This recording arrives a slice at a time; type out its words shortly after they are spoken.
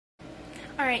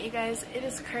Alright, you guys, it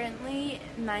is currently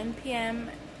 9 p.m.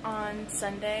 on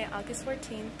Sunday, August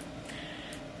 14th.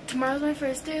 Tomorrow's my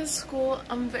first day of school.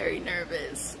 I'm very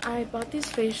nervous. I bought these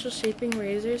facial shaping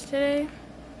razors today.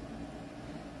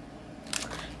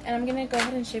 And I'm gonna go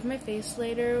ahead and shave my face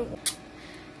later.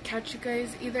 Catch you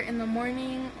guys either in the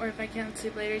morning or if I can't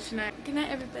sleep later tonight. Good night,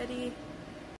 everybody.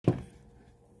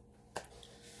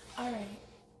 Alright,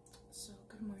 so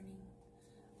good morning.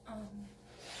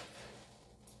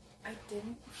 I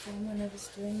didn't film when I was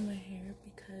doing my hair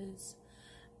because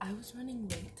I was running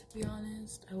late, to be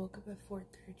honest. I woke up at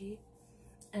 4:30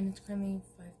 and it's currently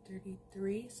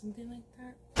 5:33, something like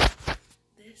that.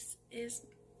 This is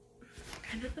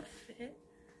kind of the fit.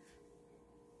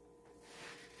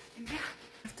 And yeah,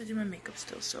 I have to do my makeup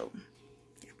still, so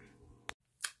yeah.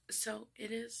 So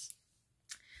it is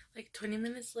like 20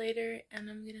 minutes later and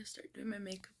I'm gonna start doing my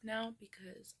makeup now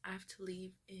because I have to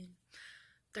leave in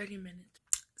 30 minutes.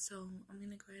 So I'm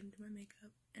gonna go ahead and do my makeup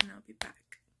and I'll be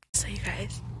back. So you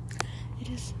guys, it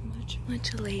is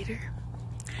much later.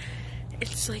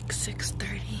 It's like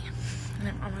 6:30 and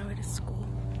I'm on my way to school.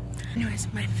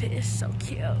 Anyways, my fit is so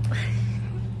cute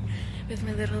with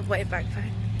my little white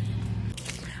backpack.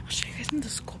 I'll show you guys in the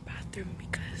school bathroom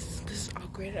because this is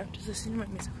awkward. I'm just listening to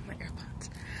my music with my AirPods.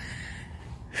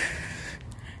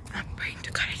 I'm praying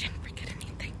to God I didn't forget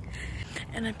anything.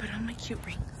 And I put on my cute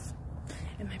rings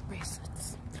and my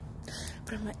bracelets.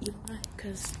 But I'm not evil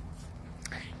because,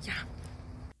 yeah.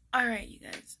 Alright, you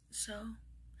guys. So,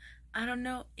 I don't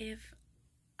know if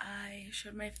I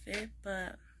showed my fit,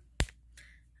 but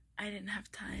I didn't have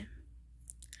time.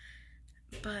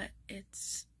 But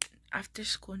it's after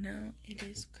school now. It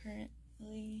is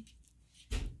currently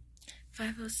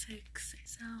 5:06.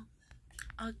 So,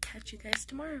 I'll catch you guys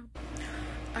tomorrow.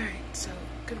 Alright, so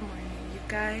good morning, you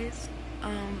guys.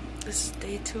 This is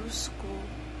day 2 of school.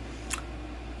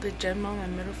 The gem on my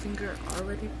middle finger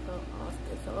already fell off.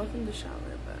 It fell off in the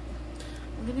shower, but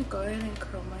I'm gonna go ahead and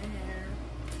curl my hair.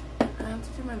 I have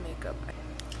to do my makeup.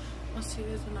 I'll see you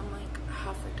guys when I'm like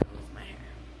halfway done with my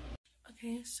hair.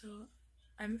 Okay, so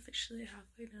I'm officially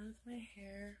halfway done with my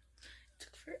hair. It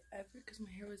took forever because my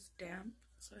hair was damp,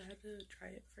 so I had to dry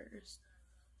it first.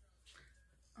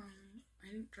 I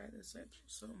didn't dry this side,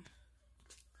 so.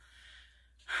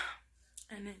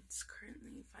 And it's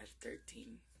currently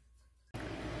 5:13.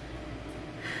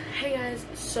 Hey guys,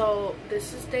 so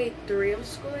this is day 3 of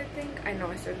school, I think. I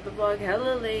know I started the vlog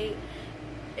hella late.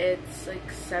 It's like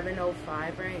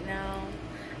 7:05 right now.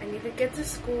 I need to get to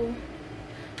school.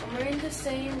 I'm wearing the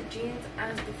same jeans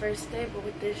as the first day, but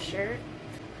with this shirt.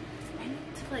 I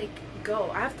need to like go.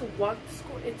 I have to walk to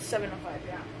school. It's 7:05,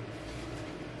 yeah.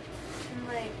 And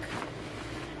like,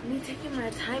 me taking my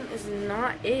time is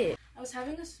not it. I was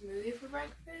having a smoothie for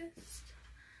breakfast,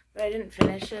 but I didn't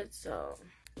finish it, so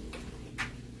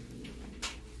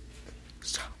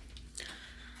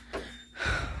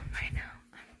right now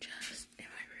I'm just in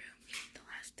my room getting the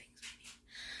last things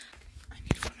I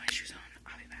need to put my shoes on.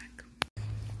 I'll be back.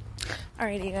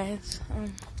 Alrighty guys,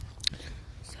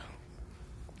 so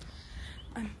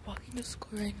I'm walking to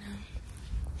school right now.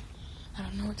 I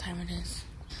don't know what time it is.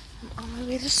 I'm on my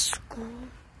way to school.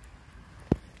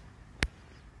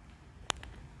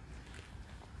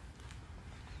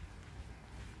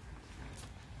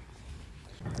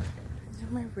 These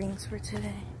are my rings for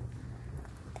today.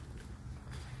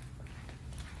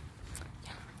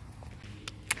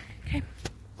 Okay.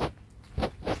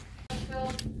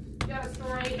 Phil, you have a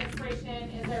story, inspiration,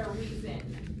 is there a reason?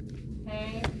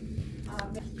 Okay?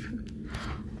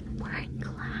 We're in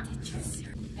class.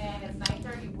 And it's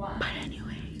 9:31. But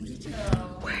anyway,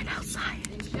 So, we're outside.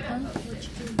 you should have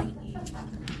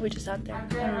posted. We just sat there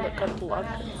and looked up blog.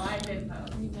 Actually, live info.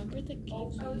 Remember the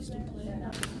games we used to play?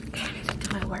 Okay, I need to do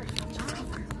my work.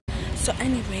 So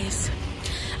anyways,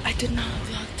 I did not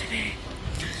vlog today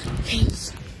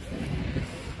because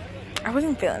I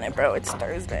wasn't feeling it, bro. It's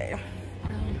Thursday.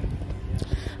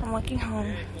 I'm walking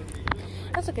home.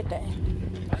 That's a good day.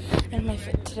 And my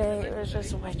fit today, it was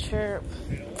just a white shirt,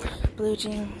 blue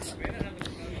jeans,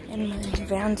 and my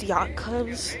Vans yacht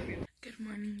clubs. Good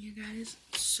morning, you guys.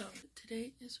 So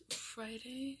today is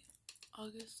Friday,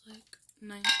 August like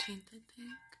 19th, I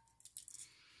think.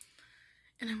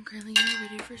 And I'm currently getting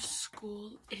ready for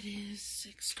school. It is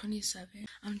 6:27.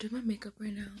 I'm doing my makeup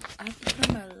right now. I have to put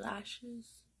on my lashes.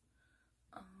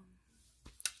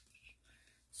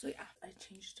 So yeah, I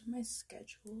changed my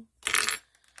schedule.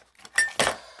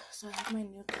 So I have my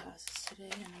new classes today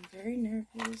and I'm very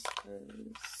nervous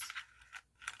because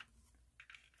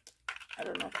I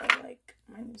don't know if I like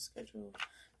my new schedule.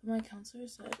 But my counselor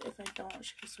said if I don't,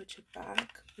 she could switch it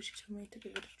back. But she told me to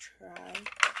give it a try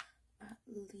at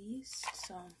least,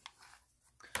 so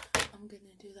I'm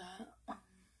gonna do that.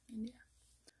 And yeah,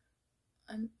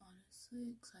 I'm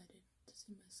honestly excited to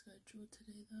see my schedule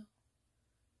today, though.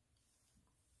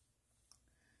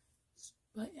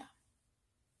 But yeah,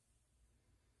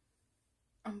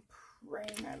 I'm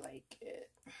praying I like it,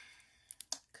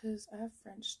 because I have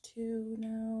French 2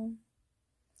 now.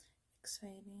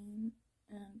 Exciting.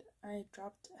 And I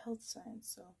dropped health science,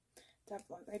 so that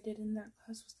vlog I did in that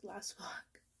class was the last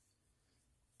vlog,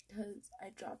 because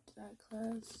I dropped that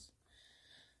class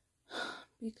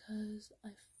because I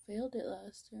failed it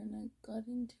last year and I got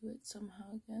into it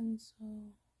somehow again.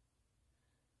 So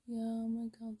yeah, my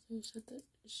counselor said that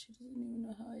she doesn't even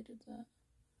know how I did that.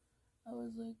 I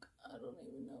was like, I don't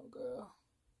even know, girl.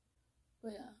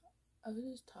 But yeah, I was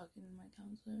just talking to my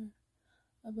counselor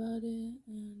about it,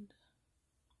 and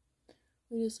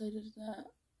we decided that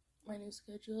my new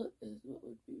schedule is what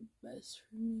would be best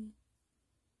for me.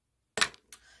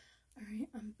 Alright,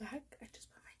 I'm back. I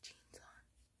just put my jeans on.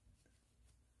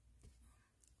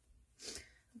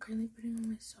 I'm currently putting on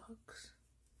my socks.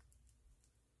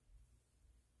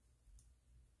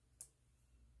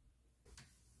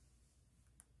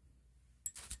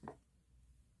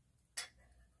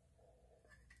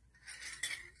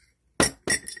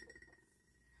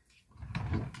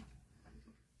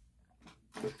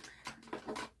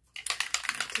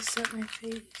 To set my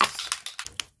face.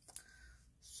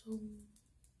 So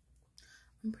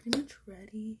I'm pretty much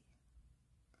ready.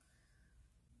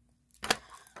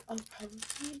 I'll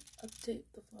probably update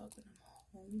the vlog when I'm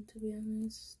home, to be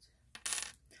honest.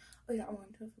 Oh yeah, I'm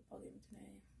going to a football game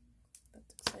today.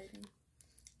 That's exciting.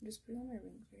 I'm just putting on my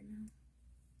rings right now.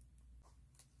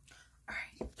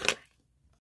 Alright,